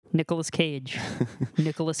Nicolas Cage.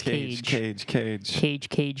 Nicolas Cage. Cage. Cage,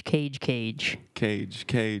 cage, cage, cage.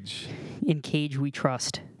 Cage. In Cage we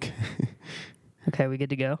trust. Okay, we good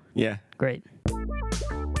to go? Yeah. Great.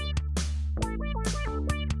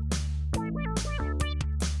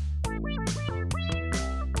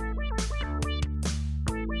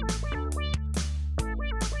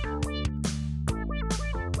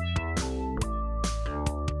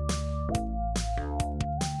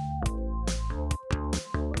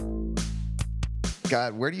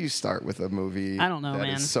 God, where do you start with a movie I don't know, that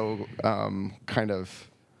man. is so kind of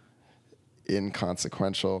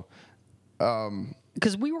inconsequential?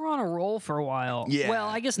 Because we were on a roll for a while. Yeah. Well,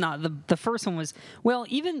 I guess not. The first one was, well,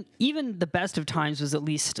 even the best of times was at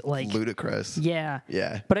least like Ludicrous. Yeah.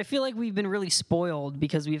 Yeah. But I feel like we've been really spoiled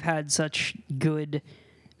because we've had such good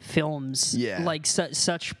films. Yeah. Like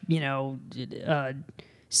such,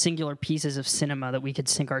 singular pieces of cinema that we could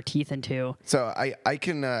sink our teeth into. So I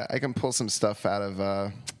can pull some stuff out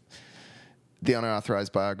of the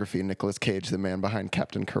unauthorized biography of Nicolas Cage, the man behind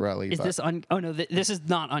Captain Corelli. Is this this is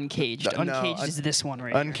not Uncaged. No, Uncaged is this one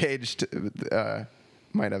right here. Uncaged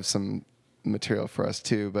might have some material for us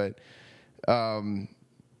too, but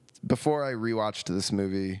before I rewatched this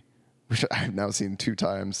movie, which I've now seen 2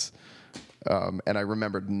 times, and I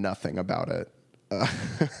remembered nothing about it.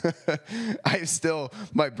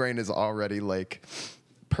 My brain is already like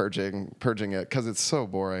purging it because it's so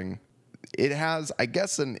boring. It has, I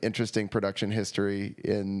guess, an interesting production history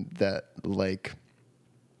in that, like,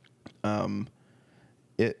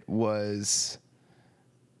 it was,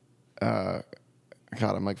 God,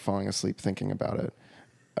 I'm like falling asleep thinking about it.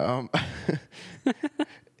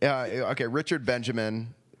 Okay, Richard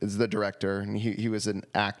Benjamin is the director, and he was an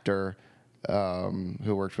actor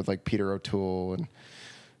who worked with like Peter O'Toole and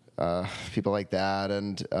people like that.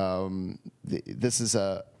 And this is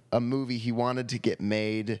a movie he wanted to get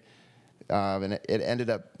made. And it ended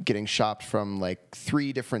up getting shopped from like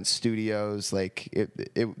 3 different studios. Like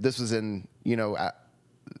this was in,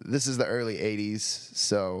 this is the early 80s.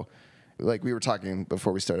 So like we were talking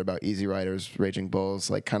before we started about Easy Riders, Raging Bulls,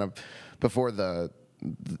 like kind of before the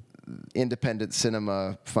independent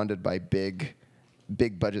cinema funded by big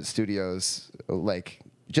budget studios, like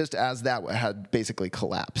just as that had basically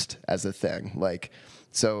collapsed as a thing. Like,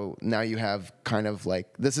 so now you have kind of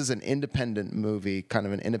like, this is an independent movie, kind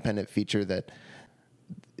of an independent feature that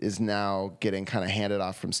is now getting kind of handed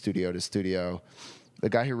off from studio to studio. The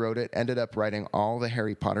guy who wrote it ended up writing all the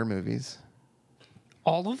Harry Potter movies.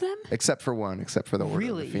 All of them? Except for one, except for the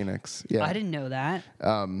Order of the Phoenix. Yeah. I didn't know that.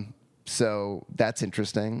 So that's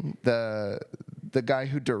interesting. The guy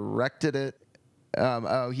who directed it,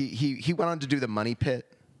 he went on to do The Money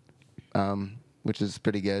Pit, which is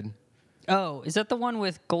pretty good. Oh, is that the one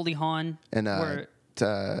with Goldie Hawn? And where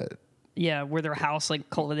their house they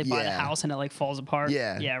buy the house and it like falls apart.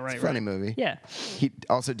 Yeah, right. It's a funny movie. Yeah. He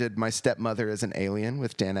also did My Stepmother as an Alien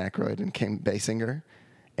with Dan Aykroyd and Kim Basinger,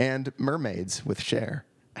 and Mermaids with Cher.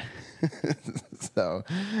 So,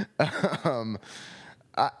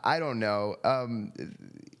 I don't know.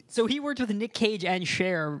 So he worked with Nick Cage and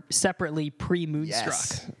Cher separately pre-Moonstruck.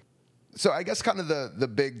 Yes. So I guess kind of the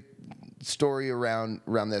big story around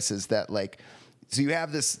this is that, like, so you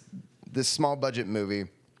have this small budget movie.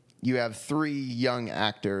 You have 3 young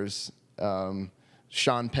actors,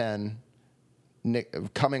 Sean Penn,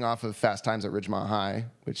 coming off of Fast Times at Ridgemont High,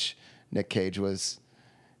 which Nick Cage was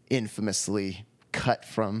infamously cut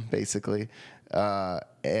from, basically,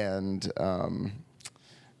 and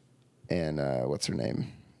what's her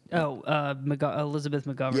name? Oh, Elizabeth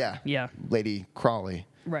McGovern. Yeah. Lady Crawley,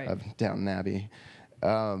 right, of Downton Abbey.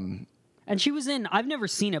 And she was in, I've never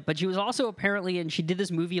seen it, but she was also apparently in, she did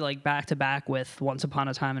this movie like back to back with Once Upon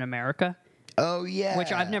a Time in America. Oh, yeah.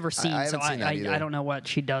 Which I've never seen, I don't know what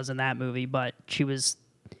she does in that movie, but she was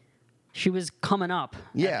coming up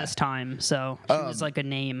at this time, so she was like a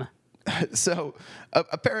name. So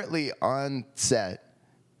apparently on set,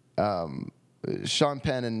 Sean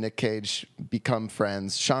Penn and Nick Cage become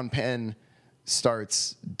friends. Sean Penn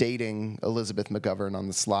starts dating Elizabeth McGovern on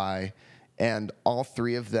the sly, and all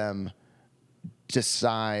 3 of them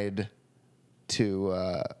decide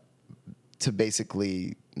to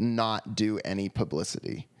basically not do any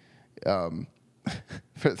publicity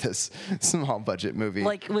for this small budget movie.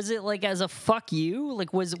 Like, was it like as a fuck you?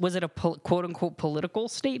 Like, was it a quote unquote political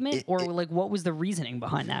statement, or like what was the reasoning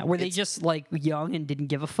behind that? Were they just like young and didn't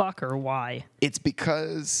give a fuck, or why? It's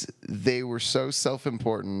because they were so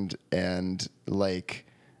self-important and like,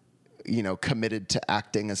 committed to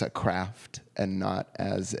acting as a craft and not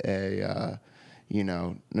as a,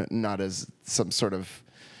 not as some sort of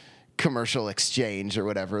commercial exchange or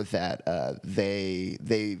whatever that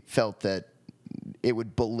they felt that it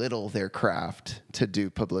would belittle their craft to do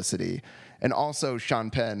publicity. And also Sean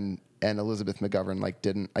Penn and Elizabeth McGovern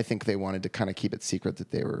didn't. I think they wanted to kind of keep it secret that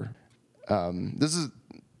they were. This is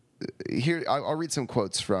here. I'll read some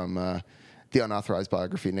quotes from the unauthorized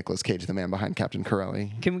biography, Nicolas Cage, the man behind Captain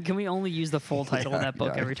Corelli. Can we only use the full title of that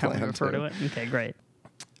book every time we refer to it? Okay, great.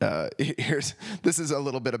 This is a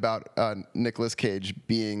little bit about Nicolas Cage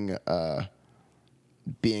being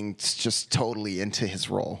just totally into his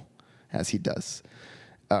role, as he does.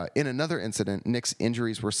 In another incident, Nick's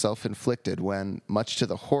injuries were self-inflicted when, much to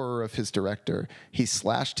the horror of his director, he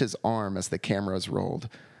slashed his arm as the cameras rolled.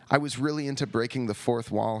 I was really into breaking the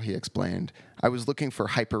fourth wall, he explained. I was looking for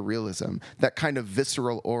hyperrealism, that kind of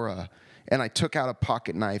visceral aura. And I took out a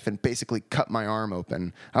pocket knife and basically cut my arm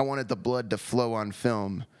open. I wanted the blood to flow on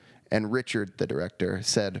film. And Richard, the director,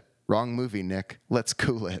 said, "Wrong movie, Nick. Let's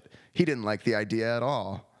cool it." He didn't like the idea at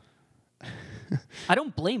all. I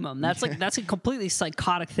don't blame him. That's a completely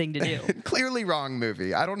psychotic thing to do. Clearly wrong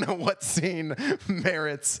movie. I don't know what scene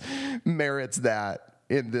merits that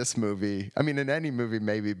in this movie. I mean, in any movie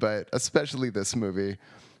maybe, but especially this movie.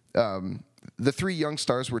 The three young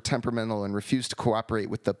stars were temperamental and refused to cooperate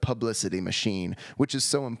with the publicity machine, which is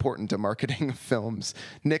so important to marketing films.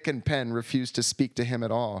 Nick and Penn refused to speak to him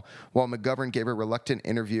at all, while McGovern gave a reluctant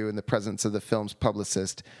interview in the presence of the film's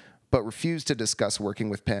publicist, but refused to discuss working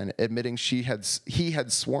with Penn, admitting he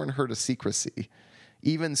had sworn her to secrecy.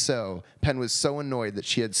 Even so, Penn was so annoyed that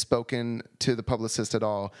she had spoken to the publicist at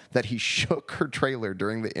all that he shook her trailer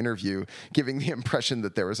during the interview, giving the impression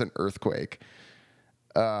that there was an earthquake.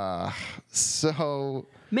 So...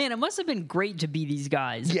 Man, it must have been great to be these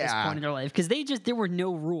guys at this point in their life, because there were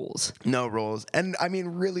no rules. No rules. And I mean,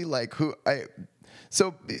 really,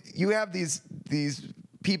 so you have these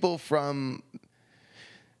people from...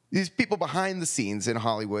 These people behind the scenes in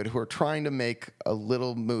Hollywood who are trying to make a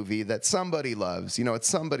little movie that somebody loves. You know, it's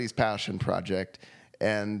somebody's passion project.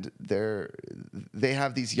 And they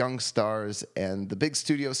have these young stars, and the big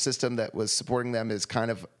studio system that was supporting them is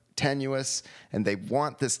kind of tenuous, and they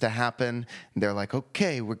want this to happen. And they're like,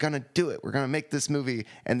 okay, we're going to do it. We're going to make this movie.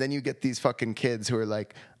 And then you get these fucking kids who are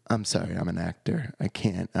like, I'm sorry, I'm an actor. I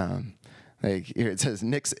can't... Here it says,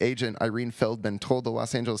 Nick's agent, Irene Feldman, told the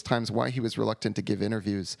Los Angeles Times why he was reluctant to give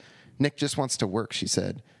interviews. Nick just wants to work, she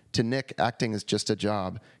said. To Nick, acting is just a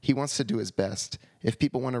job. He wants to do his best. If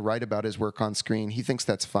people want to write about his work on screen, he thinks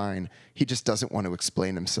that's fine. He just doesn't want to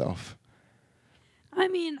explain himself. I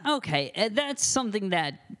mean, okay, that's something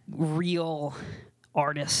that real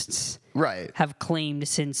artists have claimed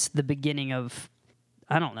since the beginning of...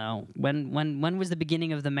 I don't know. When was the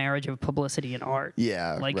beginning of the marriage of publicity and art?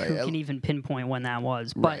 Yeah, who can even pinpoint when that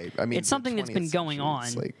was? But I mean, it's something that's been going on.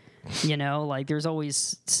 There's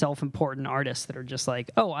always self-important artists that are just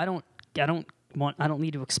like, oh, I don't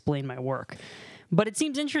need to explain my work. But it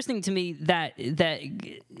seems interesting to me that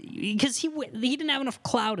because he didn't have enough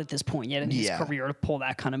clout at this point yet in his career to pull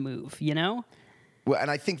that kind of move, you know? Well,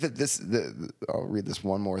 and I think that I'll read this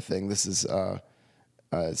one more thing. This is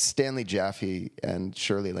Stanley Jaffe and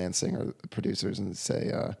Shirley Lansing are the producers, and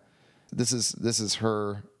say this is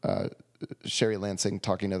her, Sherry Lansing,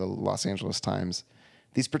 talking to the Los Angeles Times.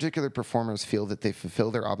 These particular performers feel that they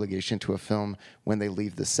fulfill their obligation to a film when they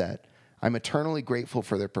leave the set. I'm eternally grateful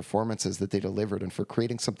for their performances that they delivered and for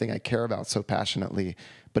creating something I care about so passionately,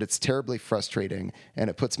 but it's terribly frustrating, and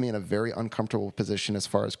it puts me in a very uncomfortable position as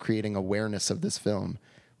far as creating awareness of this film.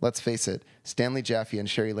 Let's face it, Stanley Jaffe and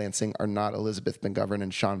Sherry Lansing are not Elizabeth McGovern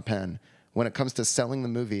and Sean Penn. When it comes to selling the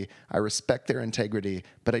movie, I respect their integrity,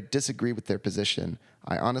 but I disagree with their position.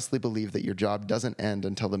 I honestly believe that your job doesn't end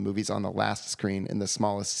until the movie's on the last screen in the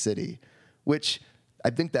smallest city, which I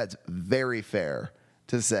think that's very fair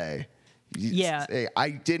to say. Yeah. I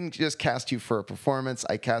didn't just cast you for a performance.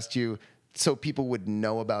 I cast you so people would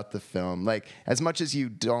know about the film. Like, as much as you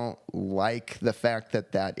don't like the fact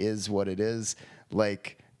that that is what it is,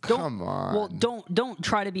 come on. Well, don't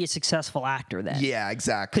try to be a successful actor then. Yeah,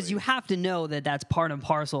 exactly. Because you have to know that that's part and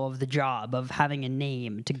parcel of the job of having a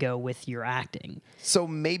name to go with your acting. So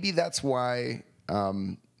maybe that's why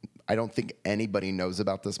I don't think anybody knows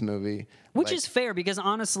about this movie. Which is fair, because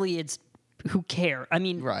honestly, it's who cares? I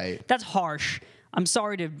mean, that's harsh. I'm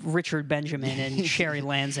sorry to Richard Benjamin and Sherry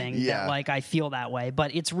Lansing that I feel that way,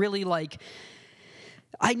 but it's really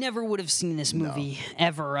I never would have seen this movie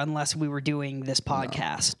ever unless we were doing this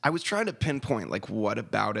podcast. I was trying to pinpoint what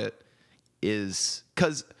about it is,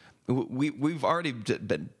 because we've already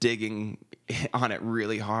been digging on it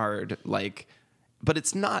really hard, but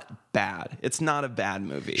it's not bad. It's not a bad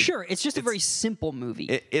movie. Sure, it's a very simple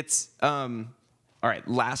movie. All right,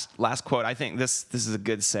 last quote. I think this is a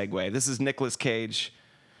good segue. This is Nicolas Cage.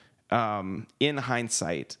 In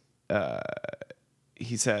hindsight,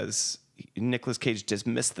 he says Nicolas Cage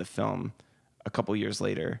dismissed the film a couple years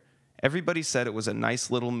later. Everybody said it was a nice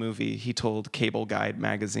little movie, he told Cable Guide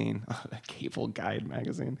magazine. Cable Guide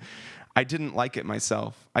magazine. I didn't like it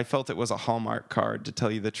myself. I felt it was a Hallmark card, to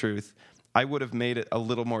tell you the truth. I would have made it a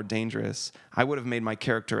little more dangerous. I would have made my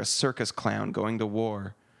character a circus clown going to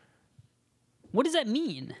war. What does that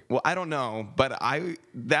mean? Well, I don't know, but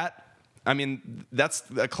that's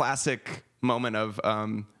a classic moment of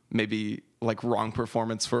maybe like wrong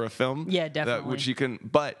performance for a film. Yeah, definitely.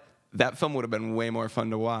 But that film would have been way more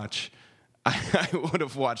fun to watch. I would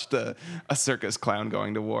have watched a circus clown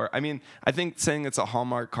going to war. I mean, I think saying it's a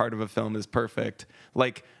Hallmark card of a film is perfect.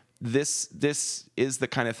 Like, this is the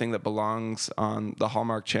kind of thing that belongs on the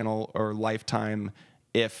Hallmark Channel or Lifetime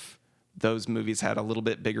if those movies had a little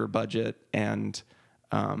bit bigger budget and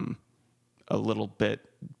a little bit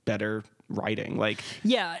better writing. Like,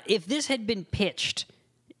 yeah, if this had been pitched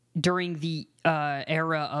during the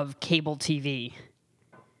era of cable TV,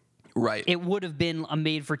 right, it would have been a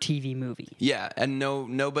made-for-TV movie. Yeah, and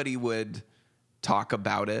nobody would talk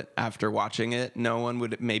about it after watching it. No one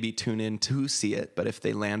would maybe tune in to see it, but if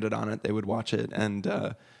they landed on it, they would watch it and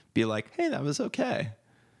be like, "Hey, that was okay."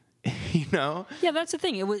 You know? Yeah, that's the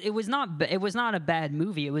thing. It was not a bad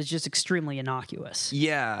movie. It was just extremely innocuous.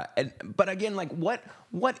 Yeah, but again, like, what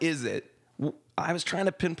is it? I was trying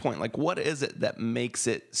to pinpoint, like, what is it that makes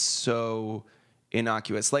it so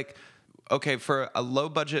innocuous? Like, okay, for a low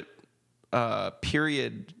budget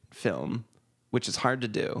period film, which is hard to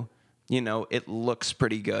do, you know, it looks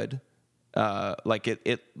pretty good. Like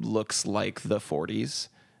it looks like the 40s.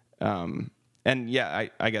 And yeah,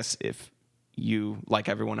 I guess if you, like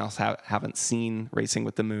everyone else, haven't seen Racing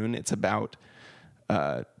with the Moon, it's about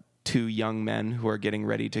two young men who are getting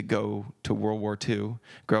ready to go to World War II,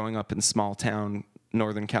 growing up in small town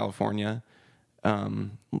Northern California,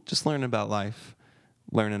 just learning about life,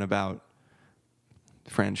 learning about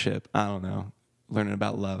friendship. I don't know, learning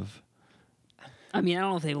about love. I mean, I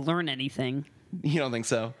don't know if they learn anything. You don't think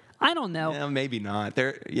so? I don't know. Yeah, maybe not.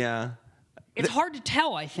 It's hard to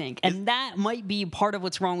tell, I think. And that might be part of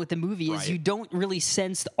what's wrong with the movie is you don't really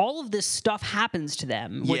sense all of this stuff happens to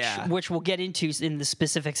them, which we'll get into in the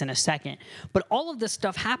specifics in a second. But all of this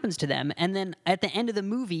stuff happens to them, and then at the end of the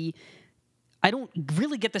movie, I don't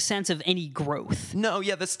really get the sense of any growth. No,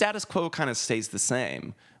 yeah, the status quo kind of stays the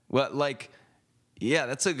same. Well, like, yeah,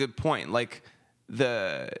 that's a good point. Like,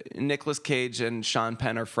 the Nicolas Cage and Sean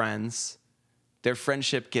Penn are friends. Their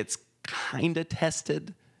friendship gets kind of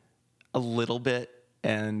tested a little bit,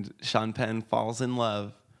 and Sean Penn falls in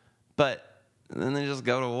love, but then they just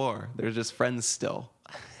go to war. They're just friends still,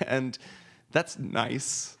 and that's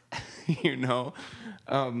nice, you know,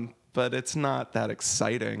 but it's not that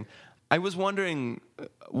exciting. I was wondering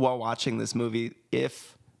while watching this movie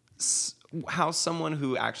how someone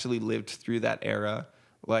who actually lived through that era,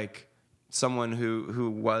 like someone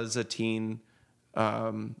who was a teen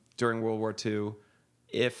during World War II,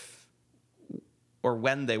 or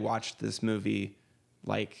when they watched this movie,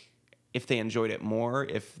 like if they enjoyed it more,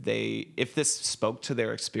 if this spoke to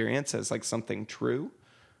their experience as like something true,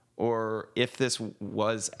 or if this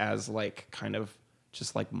was as like kind of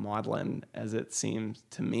just like maudlin as it seems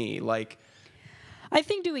to me. Like, I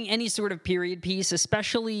think doing any sort of period piece,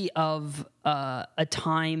 especially of a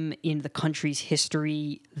time in the country's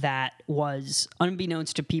history that was,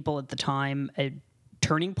 unbeknownst to people at the time, a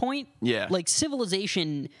turning point. Yeah. Like,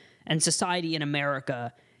 civilization and society in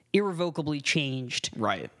America irrevocably changed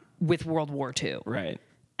with World War II. Right.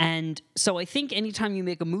 And so I think anytime you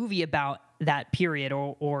make a movie about that period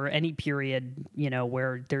or any period, you know,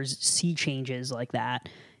 where there's sea changes like that,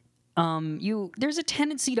 there's a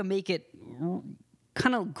tendency to make it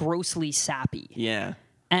kind of grossly sappy. Yeah.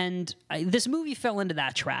 And this movie fell into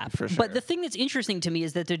that trap. For sure. But the thing that's interesting to me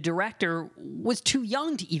is that the director was too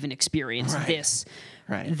young to even experience this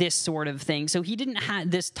sort of thing. So he didn't have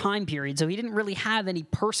this time period. So he didn't really have any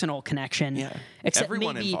personal connection. Yeah. Except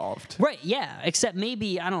everyone maybe, involved. Right, yeah. Except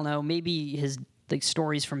maybe, I don't know, maybe his like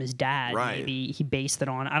stories from his dad. Right. Maybe he based it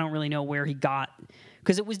on. I don't really know where he got,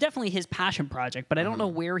 because it was definitely his passion project, but I don't know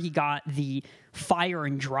where he got the fire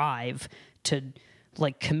and drive to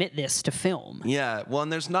like commit this to film. Yeah, well,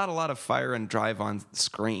 and there's not a lot of fire and drive on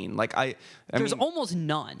screen. Like there's almost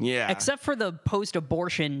none. Yeah, except for the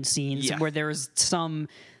post-abortion scenes where there's some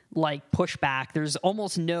like pushback. There's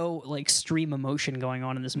almost no like stream emotion going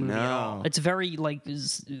on in this movie at all. It's very like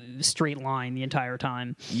straight line the entire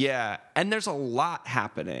time. Yeah, and there's a lot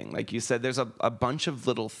happening. Like you said, there's a bunch of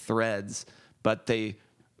little threads, but they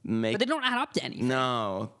make. But they don't add up to anything.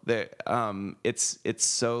 No, it's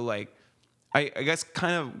so like, I guess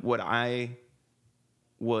kind of what I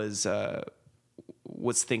was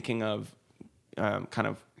thinking of, kind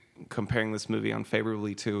of comparing this movie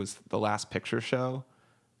unfavorably to is The Last Picture Show,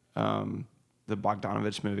 the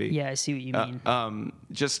Bogdanovich movie. Yeah, I see what you mean.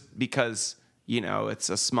 Just because, it's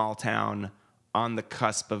a small town on the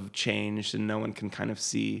cusp of change and no one can kind of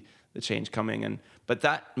see the change coming. But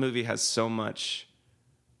that movie has so much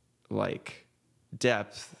like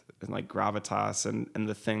depth and like gravitas and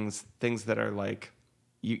the things that are like,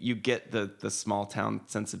 you get the small town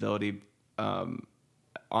sensibility,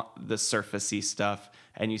 the surfacey stuff,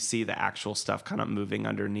 and you see the actual stuff kind of moving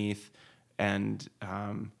underneath, and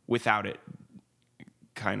without it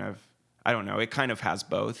kind of, I don't know, it kind of has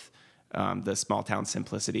both the small town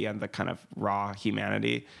simplicity and the kind of raw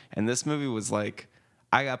humanity. And this movie was like,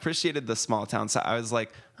 I appreciated the small town side. I was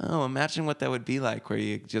like, oh, imagine what that would be like, where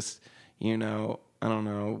you just, I don't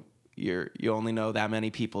know, you only know that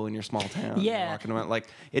many people in your small town. Yeah. You're walking around. Like,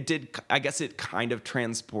 it did, I guess it kind of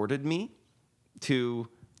transported me to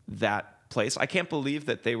that place. I can't believe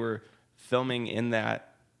that they were filming in that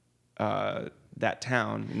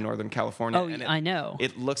town in Northern California. Oh, I know.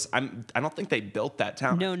 It looks. I don't think they built that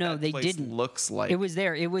town. No, that they place didn't. Looks like it was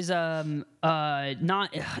there. It was not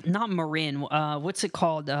Marin. What's it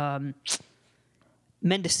called?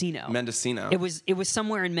 Mendocino. Mendocino. It was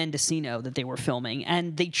somewhere in Mendocino that they were filming,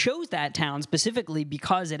 and they chose that town specifically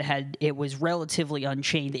because it was relatively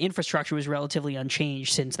unchanged. The infrastructure was relatively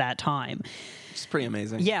unchanged since that time. It's pretty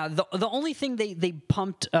amazing. Yeah, the only thing they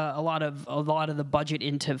pumped a lot of the budget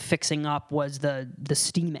into fixing up was the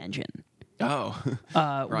steam engine. Oh,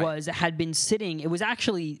 right. Had been sitting. It was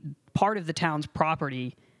actually part of the town's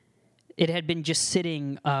property. It had been just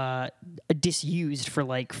sitting disused for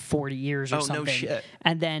like 40 years or something. Oh, no shit.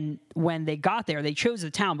 And then when they got there, they chose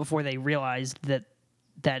the town before they realized that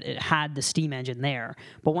it had the steam engine there.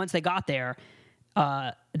 But once they got there,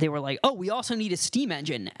 they were like, oh, we also need a steam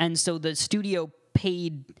engine. And so the studio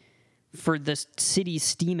paid for the city's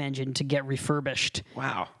steam engine to get refurbished.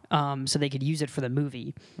 Wow. So they could use it for the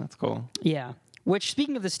movie. That's cool. Yeah. Which,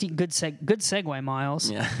 speaking of the good segue,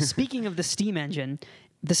 Miles. Yeah. Speaking of the steam engine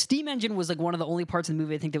was like one of the only parts of the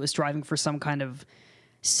movie I think that was striving for some kind of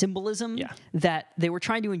symbolism. Yeah. That they were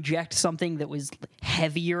trying to inject something that was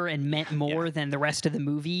heavier and meant more than the rest of the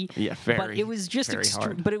movie. Yeah, but it was just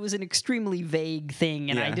hard. but it was an extremely vague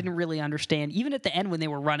thing, and I didn't really understand. Even at the end when they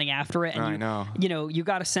were running after it, and I know. You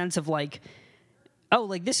got a sense of like, oh,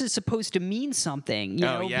 like this is supposed to mean something,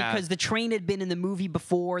 because the train had been in the movie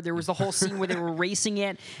before. There was the whole scene where they were racing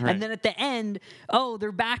it. Right. And then at the end,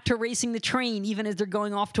 they're back to racing the train even as they're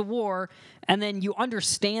going off to war. And then you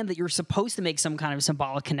understand that you're supposed to make some kind of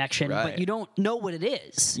symbolic connection, but you don't know what it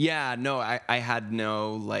is. Yeah, no, I had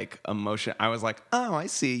no like emotion. I was like, oh, I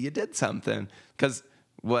see, you did something. Because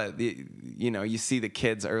you see the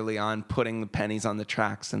kids early on putting the pennies on the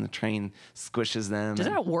tracks and the train squishes them. Does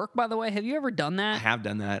that work, by the way? Have you ever done that? I have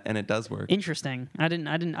done that, and it does work. Interesting. I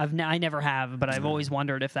never have, but I've always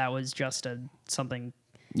wondered if that was just something.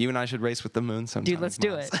 You and I should race with the moon sometime. Dude, let's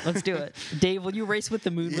do it. Let's do it. Dave, will you race with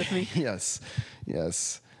the moon with me? Yes.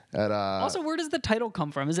 Also, where does the title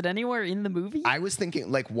come from? Is it anywhere in the movie? I was thinking,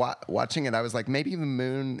 like, watching it, I was like, maybe the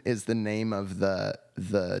moon is the name of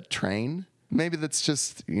the train. Maybe that's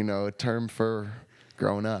just, a term for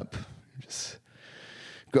growing up. Just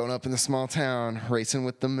growing up in the small town, racing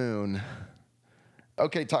with the moon.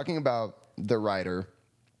 Okay, talking about the writer,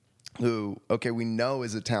 who, we know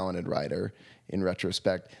is a talented writer in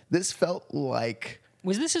retrospect. This felt like...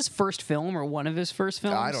 Was this his first film or one of his first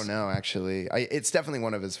films? I don't know, actually. It's definitely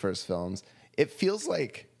one of his first films. It feels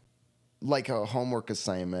like a homework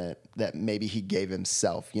assignment that maybe he gave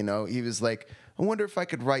himself, He was like, I wonder if I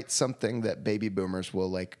could write something that baby boomers will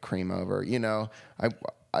like cream over,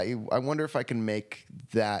 I wonder if I can make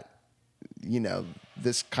that,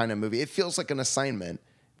 this kind of movie. It feels like an assignment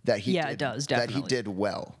that he did, it does, definitely. that he did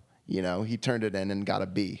well. He turned it in and got a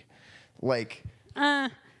B. Like a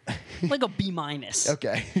B-.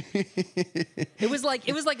 Okay. It was like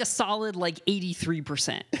a solid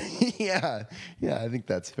 83%. Yeah, I think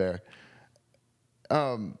that's fair.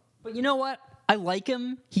 But you know what? I like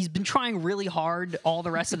him. He's been trying really hard all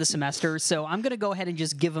the rest of the semester, so I'm going to go ahead and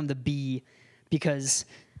just give him the B because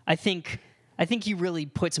I think he really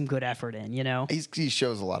put some good effort in, He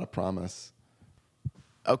shows a lot of promise.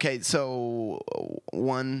 Okay, so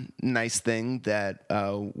one nice thing that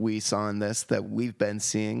we saw in this that we've been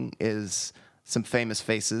seeing is some famous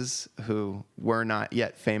faces who were not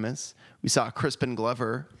yet famous. We saw Crispin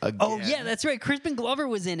Glover again. Oh yeah, that's right. Crispin Glover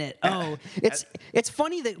was in it. Oh, it's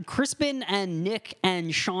funny that Crispin and Nick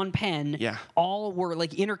and Sean Penn all were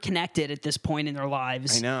like interconnected at this point in their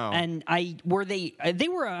lives. I know. And they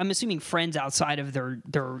were I'm assuming friends outside of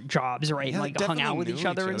their jobs, right? Yeah, like hung out with each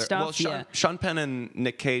other and stuff. Well, Sean Penn and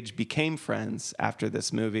Nick Cage became friends after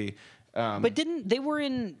this movie. But they were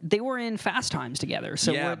in Fast Times together.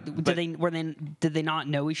 So did they not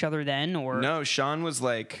know each other then, or no? Sean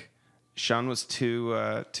was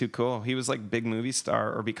too cool. He was like big movie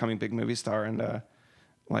star or becoming big movie star, and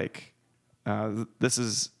this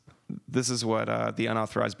is what the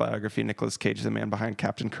unauthorized biography Nicolas Cage, the man behind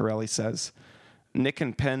Captain Corelli, says. Nick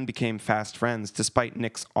and Penn became fast friends, despite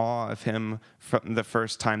Nick's awe of him from the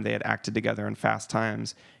first time they had acted together in Fast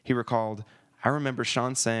Times. He recalled, "I remember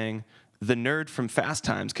Sean saying, 'The nerd from Fast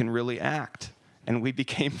Times can really act.' And we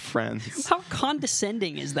became friends." How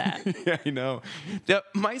condescending is that? Yeah, I know.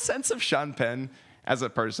 My sense of Sean Penn as a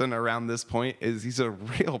person around this point is he's a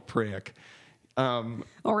real prick.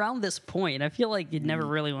 Around this point, I feel like it never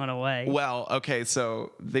really went away. Well, okay,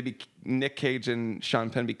 so Nick Cage and Sean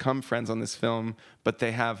Penn become friends on this film, but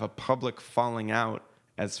they have a public falling out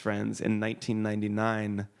as friends in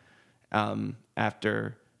 1999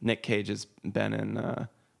 after Nick Cage has been in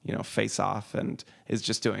Face Off and is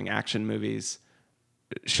just doing action movies.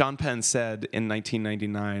 Sean Penn said in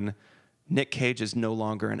 1999, "Nick Cage is no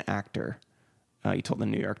longer an actor." He told the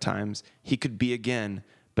New York Times. "He could be again,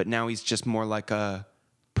 but now he's just more like a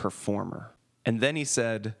performer." And then he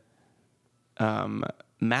said,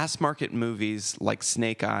 "Mass market movies like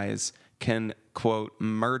Snake Eyes can, quote,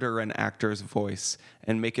 murder an actor's voice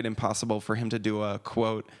and make it impossible for him to do a,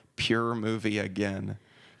 quote, pure movie again."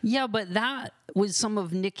 Yeah, but that was some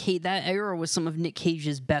of Nick Cage. That era was some of Nick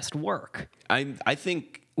Cage's best work. I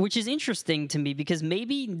think, which is interesting to me because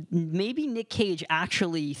maybe Nick Cage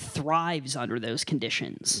actually thrives under those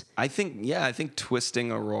conditions. I think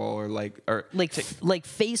twisting a role or like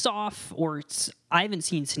Face Off or I haven't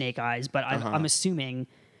seen Snake Eyes, but I'm assuming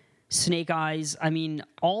Snake Eyes. I mean,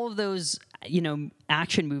 all of those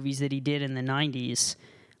action movies that he did in the 90s.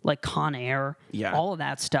 Like Con Air, all of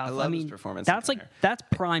that stuff. I love his performance. That's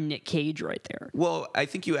prime Nick Cage right there. Well, I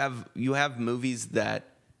think you have movies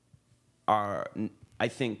that are. I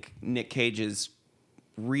think Nick Cage is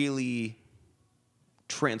really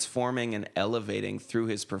transforming and elevating through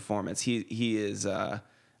his performance. He is a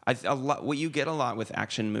lot. What you get a lot with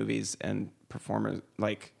action movies and performers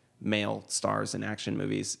like male stars in action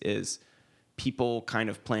movies is people kind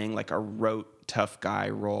of playing like a rote tough guy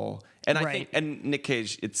role. And I think, and Nick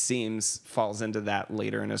Cage, it seems, falls into that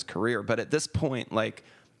later in his career. But at this point, like,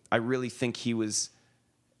 I really think he was,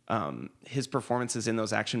 his performances in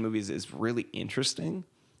those action movies is really interesting.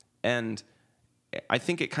 And I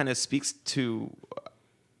think it kind of speaks to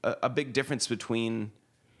a big difference between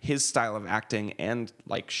his style of acting and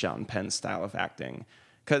like Sean Penn's style of acting.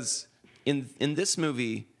 Because in this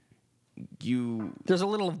movie, there's a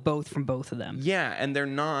little of both from both of them. Yeah, and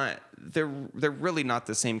they're really not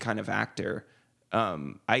the same kind of actor.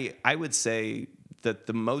 I would say that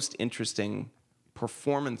the most interesting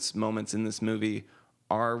performance moments in this movie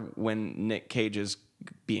are when Nick Cage is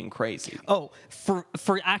being crazy. Oh, for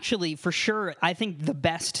sure, I think the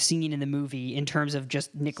best scene in the movie in terms of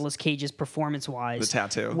just Nicolas Cage's performance-wise, the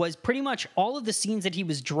tattoo, was pretty much all of the scenes that he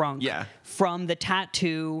was drunk. Yeah. From the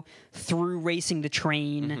tattoo through racing the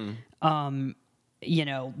train,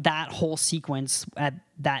 that whole sequence at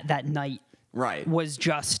that night, was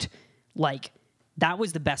just like. That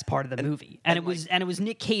was the best part of the movie, and it was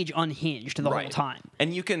Nick Cage unhinged the whole time.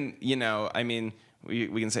 And you can, I mean, we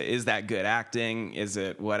can say, is that good acting? Is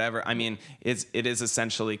it whatever? I mean, it is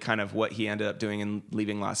essentially kind of what he ended up doing in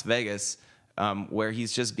Leaving Las Vegas, where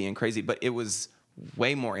he's just being crazy. But it was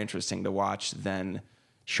way more interesting to watch than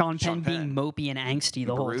Sean Penn being mopey and angsty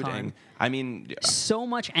the whole time. I mean, so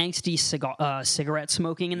much angsty cigarette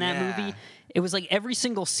smoking in that movie. It was like every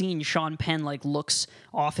single scene, Sean Penn like looks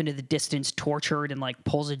off into the distance, tortured, and like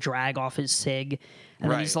pulls a drag off his cig,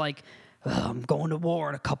 and then he's like, "I'm going to war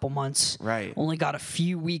in a couple months. Only got a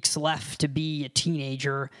few weeks left to be a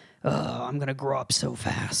teenager. I'm gonna grow up so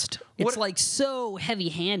fast." It's like so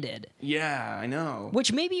heavy-handed. Yeah, I know.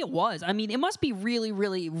 Which maybe it was. I mean, it must be really,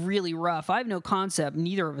 really, really rough. I have no concept.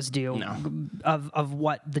 Neither of us do. Of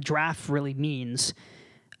what the draft really means,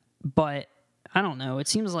 but. I don't know. It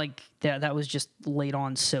seems like that was just laid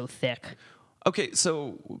on so thick. Okay,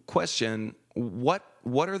 so question: What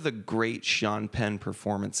are the great Sean Penn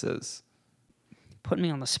performances? Put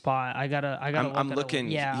me on the spot. I gotta. I'm looking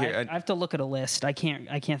Yeah, here. I have to look at a list. I can't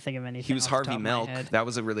think of anything. He was off the top Harvey of my Milk. head. That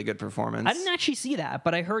was a really good performance. I didn't actually see that,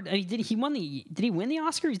 but I heard. I mean, did he win the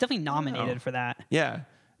Oscar? He's definitely nominated for that. Yeah.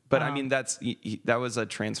 But I mean, that was a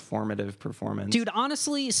transformative performance. Dude,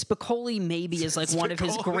 honestly, Spicoli maybe is like one of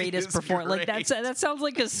his greatest performances. Like that sounds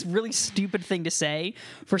like a really stupid thing to say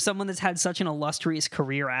for someone that's had such an illustrious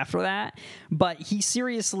career after that. But he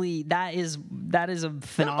seriously, that is a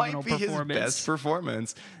phenomenal that might be performance. His best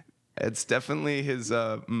performance. It's definitely his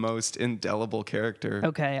most indelible character.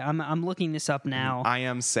 Okay, I'm looking this up now. I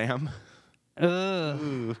Am Sam.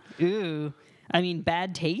 Ugh. Ooh. I mean,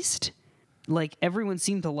 bad taste. Like, everyone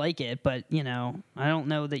seemed to like it, but, you know, I don't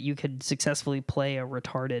know that you could successfully play a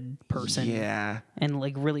retarded person and,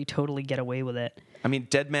 like, really totally get away with it. I mean,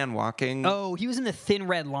 Dead Man Walking. Oh, he was in The Thin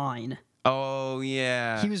Red Line. Oh,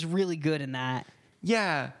 yeah. He was really good in that.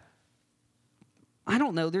 Yeah. I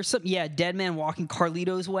don't know. There's some, Dead Man Walking,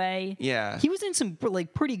 Carlito's Way. Yeah. He was in some,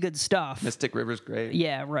 like, pretty good stuff. Mystic River's great.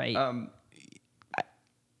 Yeah, right.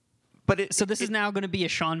 So this is now going to be a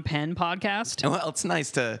Sean Penn podcast? Well, it's nice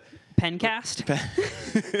to... Pencast?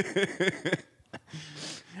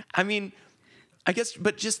 I mean, I guess,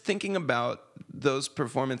 but just thinking about those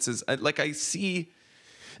performances, I can see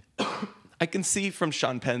from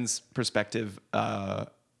Sean Penn's perspective that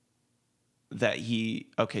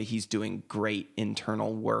he's doing great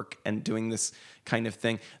internal work and doing this kind of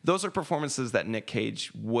thing. Those are performances that Nick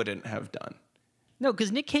Cage wouldn't have done. No,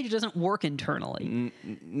 because Nick Cage doesn't work internally.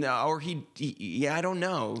 No, or I don't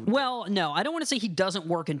know. Well, no, I don't want to say he doesn't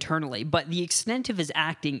work internally, but the extent of his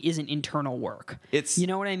acting isn't internal work. You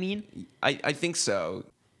know what I mean? I think so.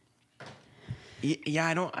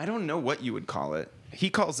 Yeah, I don't know what you would call it.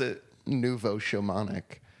 He calls it nouveau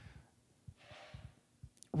shamanic.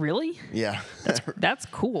 Really? Yeah. That's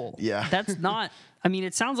cool. Yeah. That's not... I mean,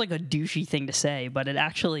 it sounds like a douchey thing to say, but it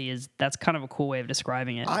actually is. That's kind of a cool way of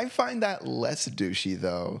describing it. I find that less douchey,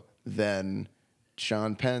 though, than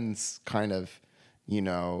Sean Penn's kind of,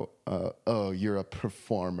 you're a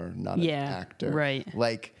performer, not an actor. Right.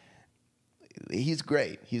 Like, he's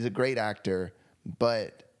great. He's a great actor,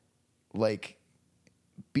 but, like,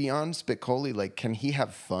 beyond Spicoli, like, can he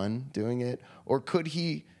have fun doing it? Or could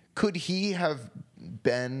he have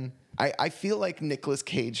been... I feel like Nicolas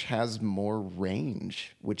Cage has more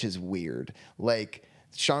range, which is weird. Like,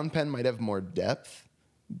 Sean Penn might have more depth,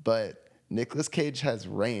 but Nicolas Cage has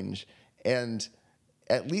range. And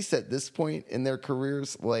at least at this point in their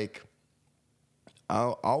careers, like,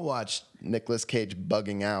 I'll watch Nicolas Cage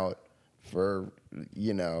bugging out for,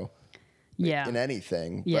 in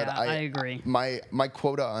anything. Yeah, but I agree. My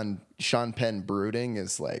quota on Sean Penn brooding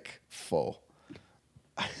is, like, full.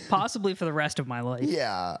 Possibly for the rest of my life.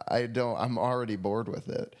 Yeah, I'm already bored with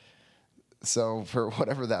it. So for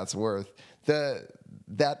whatever that's worth,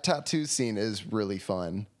 that tattoo scene is really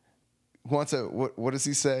fun. What does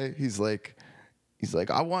he say? He's like,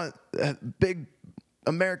 I want a big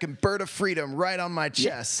American bird of freedom right on my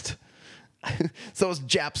chest. So those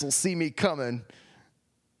Japs will see me coming.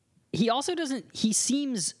 He also he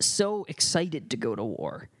seems so excited to go to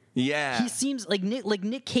war. Yeah. He seems like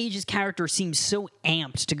Nick Cage's character seems so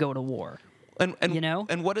amped to go to war. And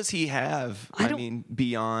And what does he have? I mean,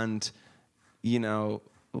 beyond,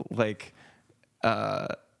 like,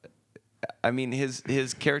 I mean,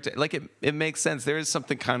 his character, like, it makes sense. There is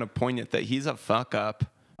something kind of poignant that he's a fuck up.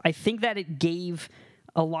 I think that it gave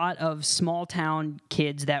a lot of small town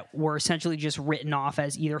kids that were essentially just written off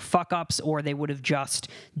as either fuck ups or they would have just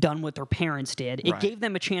done what their parents did. It gave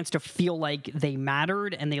them a chance to feel like they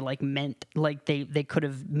mattered and they meant like they could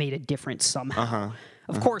have made a difference somehow.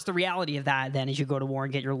 Of course, the reality of that then is you go to war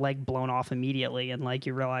and get your leg blown off immediately and like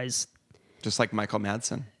you realize, just like Michael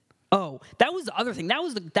Madsen. Oh, that was the other thing.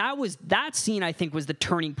 That scene I think was the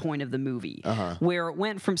turning point of the movie, where it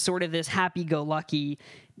went from sort of this happy-go-lucky,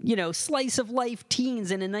 slice of life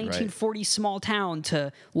teens in a 1940s small town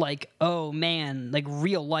to like, oh man, like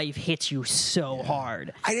real life hits you so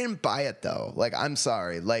hard. I didn't buy it though. Like, I'm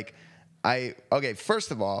sorry. Like,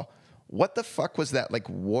 first of all, what the fuck was that like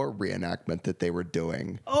war reenactment that they were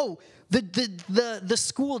doing? Oh, the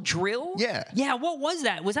school drill? Yeah. Yeah, what was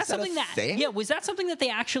that? Was that something a thing? Yeah, was that something that they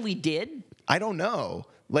actually did? I don't know.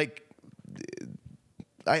 Like,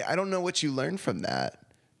 I don't know what you learned from that.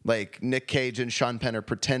 Like, Nick Cage and Sean Penn are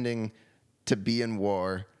pretending to be in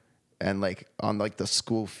war and like on like the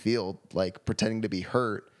school field, like pretending to be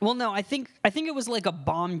hurt. Well, no, I think it was like a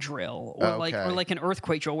bomb drill or like an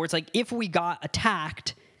earthquake drill where it's like if we got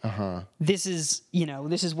attacked, this is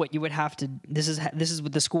what you would have to. This is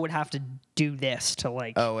what the school would have to do this to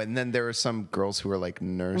like. Oh, and then there were some girls who were like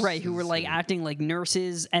nurses, right? Who were like acting like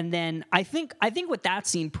nurses, and then I think what that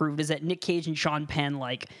scene proved is that Nick Cage and Sean Penn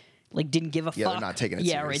like didn't give a fuck. Yeah, they're not taking it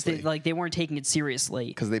seriously. Right. They weren't taking it seriously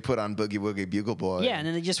because they put on Boogie Woogie Bugle Boy. Yeah, and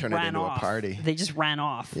then they just turned it ran into off. a party. They just ran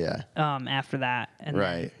off. Yeah. After that, and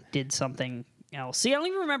then did something else. See, I don't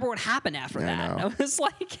even remember what happened after that. I was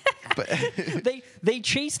like, but they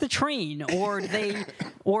chased the train, or they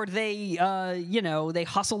they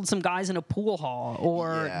hustled some guys in a pool hall,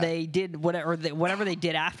 or they did whatever they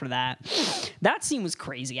did after that. That scene was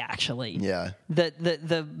crazy, actually. Yeah.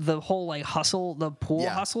 The whole like hustle, the pool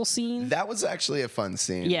hustle scene. That was actually a fun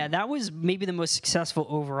scene. Yeah, that was maybe the most successful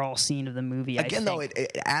overall scene of the movie. Again, though,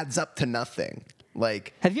 it adds up to nothing.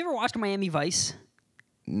 Like, have you ever watched Miami Vice?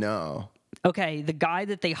 No. Okay, the guy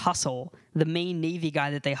that they hustle, the main Navy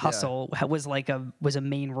guy that they hustle, was a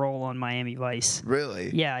main role on Miami Vice. Really?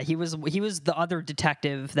 Yeah, he was the other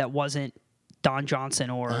detective that wasn't Don Johnson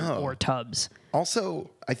or Tubbs. Also,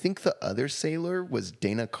 I think the other sailor was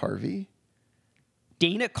Dana Carvey.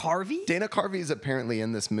 Dana Carvey? Dana Carvey is apparently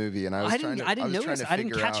in this movie, and I didn't notice. I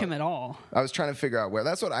didn't catch him at all. I was trying to figure out where.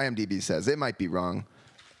 That's what IMDb says. It might be wrong.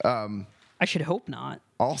 I should hope not.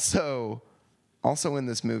 Also in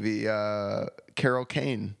this movie, Carol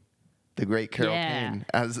Kane, the great Carol Kane,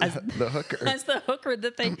 as the hooker. As the hooker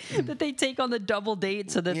that they take on the double date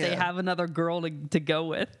so that they have another girl to go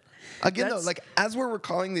with. Again, though, like as we're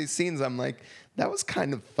recalling these scenes, I'm like, that was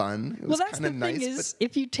kind of fun. It was that's kind of nice. Thing is,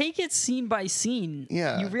 if you take it scene by scene,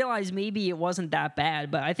 you realize maybe it wasn't that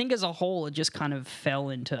bad. But I think as a whole, it just kind of fell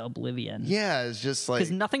into oblivion. Yeah, it's just like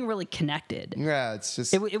because nothing really connected. Yeah, it's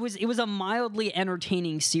just it was a mildly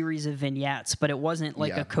entertaining series of vignettes, but it wasn't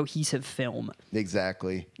like a cohesive film.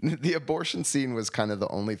 Exactly. The abortion scene was kind of the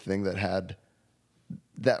only thing that had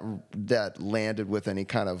that landed with any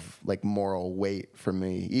kind of like moral weight for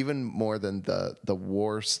me, even more than the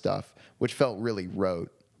war stuff, which felt really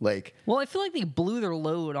rote. Like, well, I feel like they blew their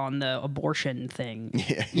load on the abortion thing.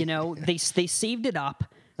 Yeah. You know, they saved it up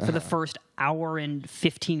for the first hour and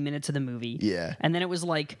 15 minutes of the movie. Yeah. And then it was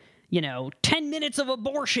like, 10 minutes of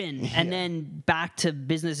abortion, and then back to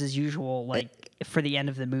business as usual, like for the end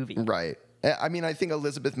of the movie. Right. I mean, I think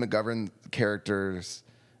Elizabeth McGovern character's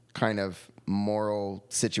kind of moral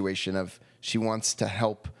situation of she wants to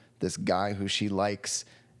help this guy who she likes,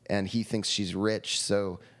 and he thinks she's rich,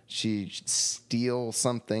 so she steals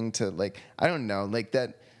something to, like, I don't know, like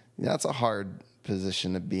that's a hard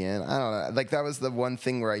position to be in. I don't know. Like, that was the one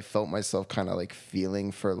thing where I felt myself kind of like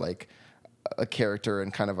feeling for like a character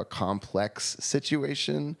in kind of a complex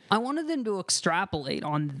situation. I wanted them to extrapolate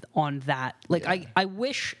on that. Like, I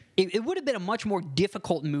wish it would have been a much more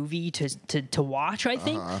difficult movie to watch, I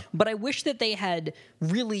think. But I wish that they had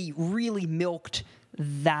really, really milked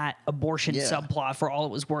that abortion subplot for all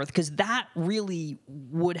it was worth, because that really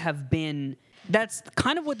would have been. That's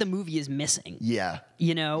kind of what the movie is missing. Yeah.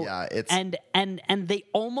 Yeah, it's and they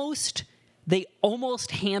almost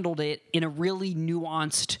handled it in a really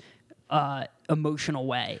nuanced emotional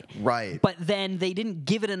way. Right. But then they didn't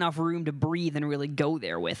give it enough room to breathe and really go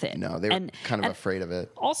there with it. No, they were kind of afraid of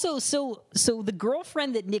it. Also, so the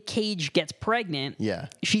girlfriend that Nick Cage gets pregnant,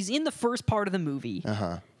 she's in the first part of the movie.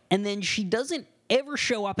 And then she doesn't ever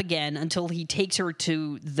show up again until he takes her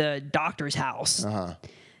to the doctor's house.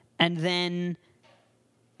 And then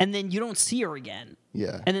you don't see her again.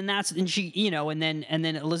 Yeah. And then and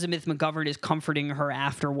then Elizabeth McGovern is comforting her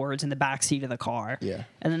afterwards in the backseat of the car. Yeah.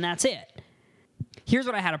 And then that's it. Here's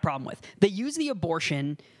what I had a problem with. They use the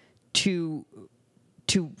abortion to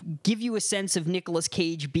give you a sense of Nicolas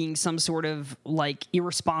Cage being some sort of like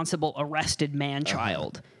irresponsible arrested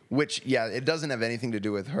man-child. Which, it doesn't have anything to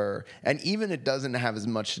do with her. And even it doesn't have as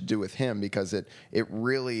much to do with him, because it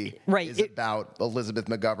really is about Elizabeth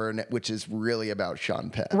McGovern, which is really about Sean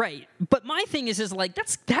Penn. Right. But my thing is like,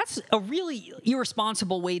 that's a really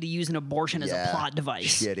irresponsible way to use an abortion as a plot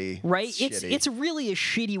device. Shitty. Right? It's really a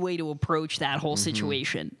shitty way to approach that whole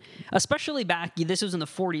situation. Especially this was in the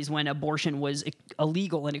 40s when abortion was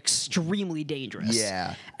illegal and extremely dangerous.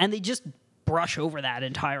 Yeah. And they just brush over that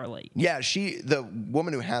entirely. Yeah, the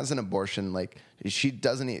woman who has an abortion, like she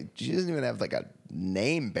doesn't even have like a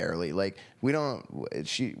name barely. Like we don't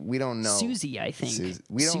know. Susie, I think.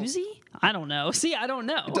 Susie? I don't know. See, I don't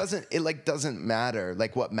know. It doesn't matter.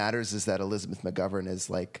 Like what matters is that Elizabeth McGovern is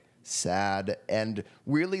like sad, and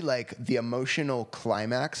really like the emotional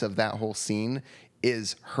climax of that whole scene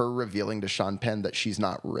is her revealing to Sean Penn that she's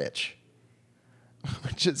not rich.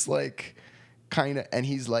 Which is like kind of, and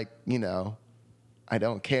he's like, I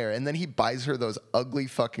don't care. And then he buys her those ugly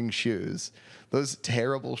fucking shoes, those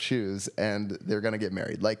terrible shoes, and they're going to get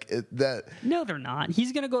married. Like, No, they're not.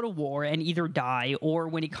 He's going to go to war and either die, or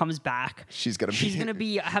when he comes back, she's going to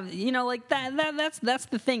be, like that's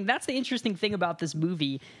the thing. That's the interesting thing about this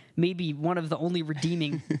movie. Maybe one of the only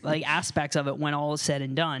redeeming like aspects of it when all is said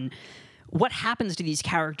and done. What happens to these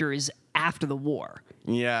characters after the war?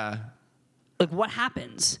 Yeah. Like, what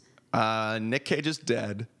happens? Nick Cage is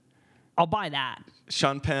dead. I'll buy that.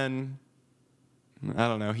 Sean Penn, I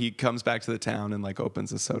don't know. He comes back to the town and like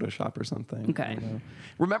opens a soda shop or something. Okay.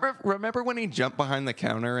 Remember when he jumped behind the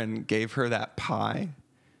counter and gave her that pie?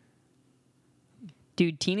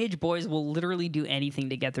 Dude, teenage boys will literally do anything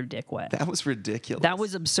to get their dick wet. That was ridiculous. That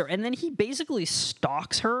was absurd. And then he basically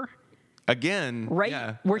stalks her. Again, right?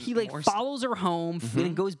 Yeah. Where he like follows her home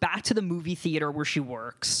and goes back to the movie theater where she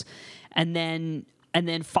works, and then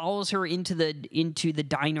follows her into the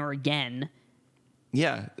diner again.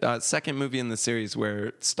 Yeah, second movie in the series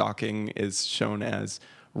where stalking is shown as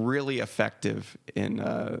really effective in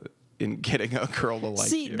getting a girl to like you.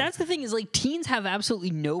 See, that's the thing is like teens have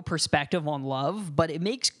absolutely no perspective on love, but it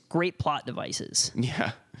makes great plot devices.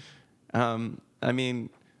 Yeah, I mean,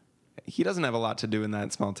 he doesn't have a lot to do in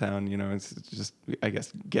that small town. You know, it's just I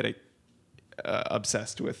guess getting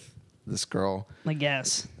obsessed with this girl. I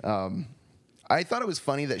guess. I thought it was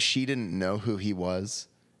funny that she didn't know who he was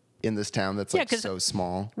in this town that's like so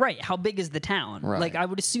small. Right. How big is the town? Right. Like I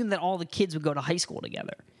would assume that all the kids would go to high school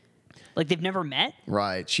together. Like they've never met?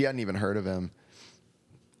 Right. She hadn't even heard of him.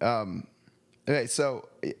 Okay, so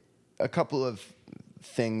a couple of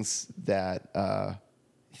things that I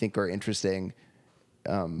think are interesting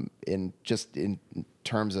in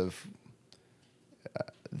terms of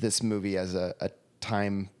this movie as a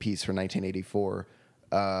timepiece for 1984.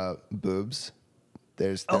 Boobs.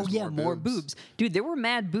 There's more boobs. Dude, there were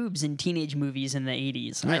mad boobs in teenage movies in the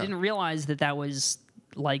 80s. Yeah. I didn't realize that was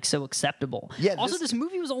like so acceptable. Yeah, also, this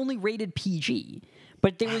movie was only rated PG,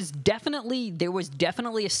 but there was definitely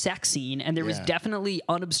a sex scene, and there was definitely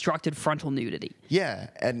unobstructed frontal nudity. Yeah,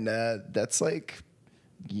 and that's like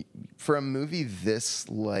for a movie this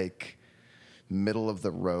like middle of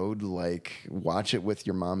the road, like watch it with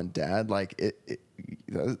your mom and dad. Like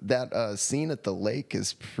that scene at the lake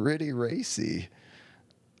is pretty racy.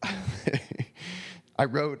 I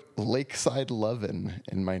wrote Lakeside Lovin'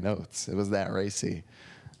 in my notes. It was that racy.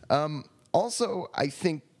 Also, I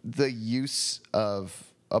think the use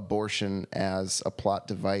of abortion as a plot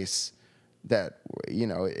device that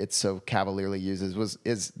it so cavalierly uses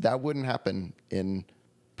is that wouldn't happen in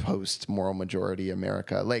post moral majority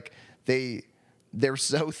America. Like they're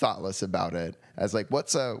so thoughtless about it as like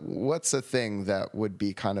what's a thing that would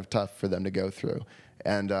be kind of tough for them to go through.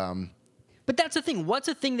 And but that's the thing. What's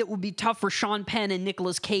a thing that would be tough for Sean Penn and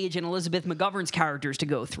Nicolas Cage and Elizabeth McGovern's characters to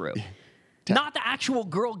go through? Not the actual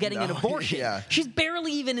girl getting an abortion. Yeah. She's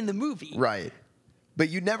barely even in the movie. Right. But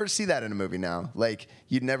you'd never see that in a movie now. Like,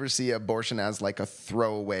 you'd never see abortion as like a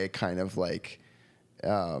throwaway kind of like,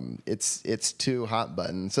 it's too hot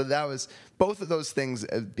button. So that was both of those things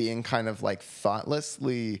being kind of like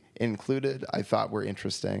thoughtlessly included, I thought were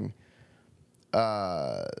interesting.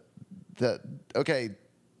 The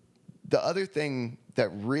other thing that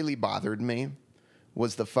really bothered me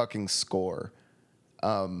was the fucking score.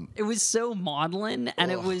 It was so maudlin,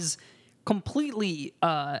 and it was completely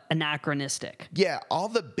anachronistic. Yeah, all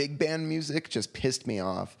the big band music just pissed me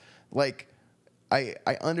off. Like, I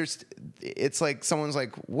understand. It's like someone's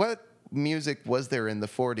like, what music was there in the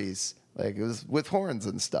 40s? Like, it was with horns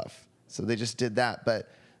and stuff. So they just did that.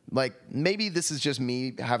 But, like, maybe this is just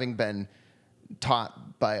me having been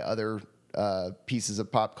taught by other pieces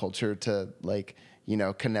of pop culture to, like,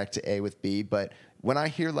 connect to A with B. But when I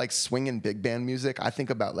hear like swinging big band music, I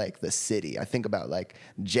think about like the city. I think about like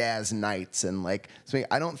jazz nights and like swing.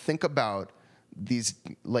 I don't think about these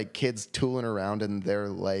like kids tooling around in their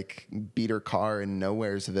like beater car in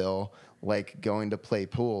Nowheresville, like going to play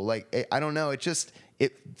pool. Like I don't know. It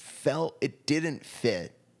didn't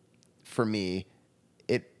fit for me.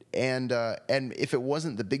 And if it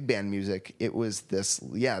wasn't the big band music, it was this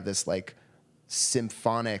like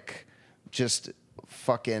symphonic, just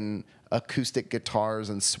fucking acoustic guitars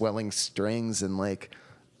and swelling strings and like,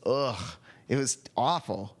 it was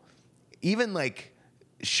awful. Even like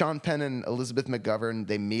Sean Penn and Elizabeth McGovern,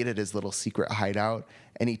 they meet at his little secret hideout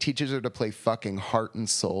and he teaches her to play fucking Heart and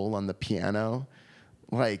Soul on the piano.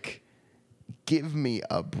 Like, give me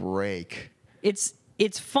a break. It's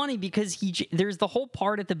it's funny because there's the whole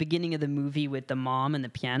part at the beginning of the movie with the mom and the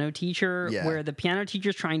piano teacher where the piano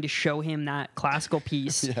teacher's trying to show him that classical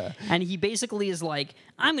piece. And he basically is like,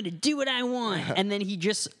 I'm going to do what I want. And then he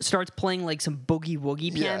just starts playing like some boogie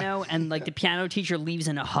woogie piano and like the piano teacher leaves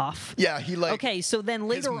in a huff. Yeah, he like... Okay, so then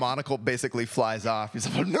later... His monocle basically flies off. He's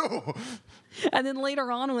like, no! And then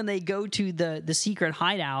later on when they go to the secret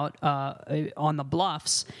hideout on the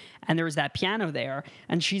bluffs and there's that piano there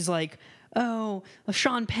and she's like, oh,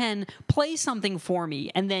 Sean Penn, play something for me.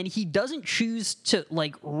 And then he doesn't choose to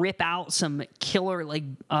like rip out some killer like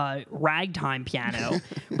ragtime piano,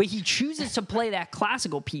 but he chooses to play that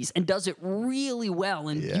classical piece and does it really well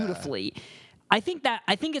and beautifully. I think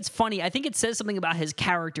it's funny. I think it says something about his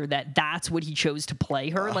character that's what he chose to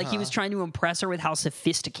play her. Like he was trying to impress her with how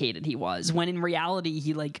sophisticated he was, when in reality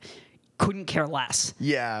he like couldn't care less.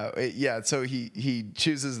 Yeah. So he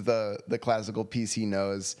chooses the classical piece he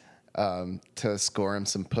knows to score him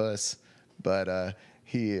some puss, but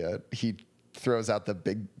he throws out the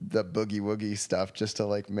boogie woogie stuff just to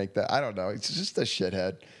like make that. I don't know. It's just a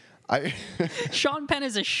shithead. Sean Penn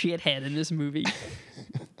is a shithead in this movie.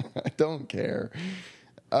 I don't care.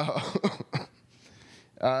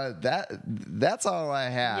 That's all I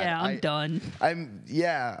had. Yeah, I'm done.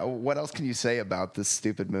 What else can you say about this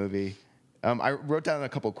stupid movie? I wrote down a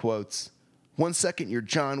couple quotes. 1 second you're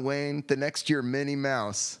John Wayne, the next you're Minnie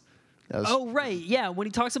Mouse. Oh, right. Yeah, when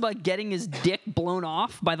he talks about getting his dick blown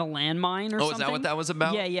off by the landmine or something. Oh, is that what that was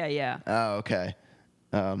about? Yeah. Oh, okay.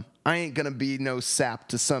 I ain't gonna be no sap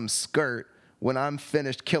to some skirt. When I'm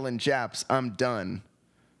finished killing Japs, I'm done.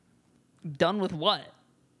 Done with what?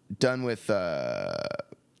 Done with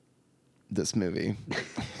this movie.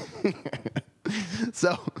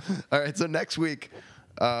 So, all right. So next week,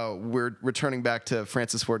 we're returning back to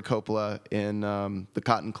Francis Ford Coppola in The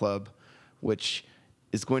Cotton Club, which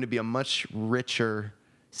is going to be a much richer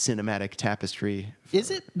cinematic tapestry.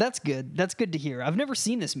 Is it? That's good. That's good to hear. I've never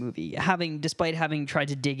seen this movie, despite having tried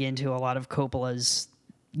to dig into a lot of Coppola's,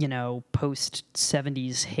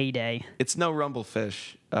 post-70s heyday. It's no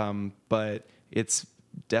Rumblefish, but it's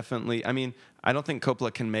definitely... I mean, I don't think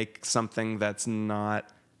Coppola can make something that's not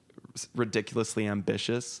ridiculously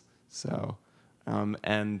ambitious. So,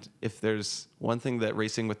 and if there's one thing that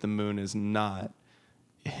Racing with the Moon is not,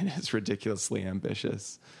 it is ridiculously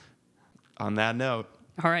ambitious. On that note...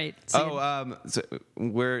 All right. So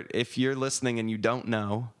if you're listening and you don't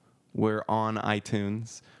know, we're on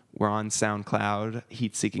iTunes. We're on SoundCloud,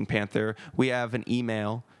 Heat Seeking Panther. We have an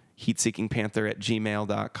email,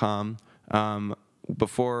 heatseekingpanther@gmail.com.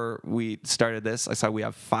 Before we started this, I saw we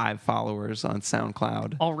have 5 followers on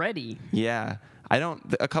SoundCloud. Already? Yeah.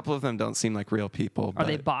 A couple of them don't seem like real people. Are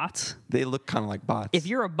they bots? They look kind of like bots. If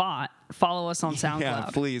you're a bot, follow us on SoundCloud. Yeah,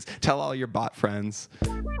 please. Tell all your bot friends.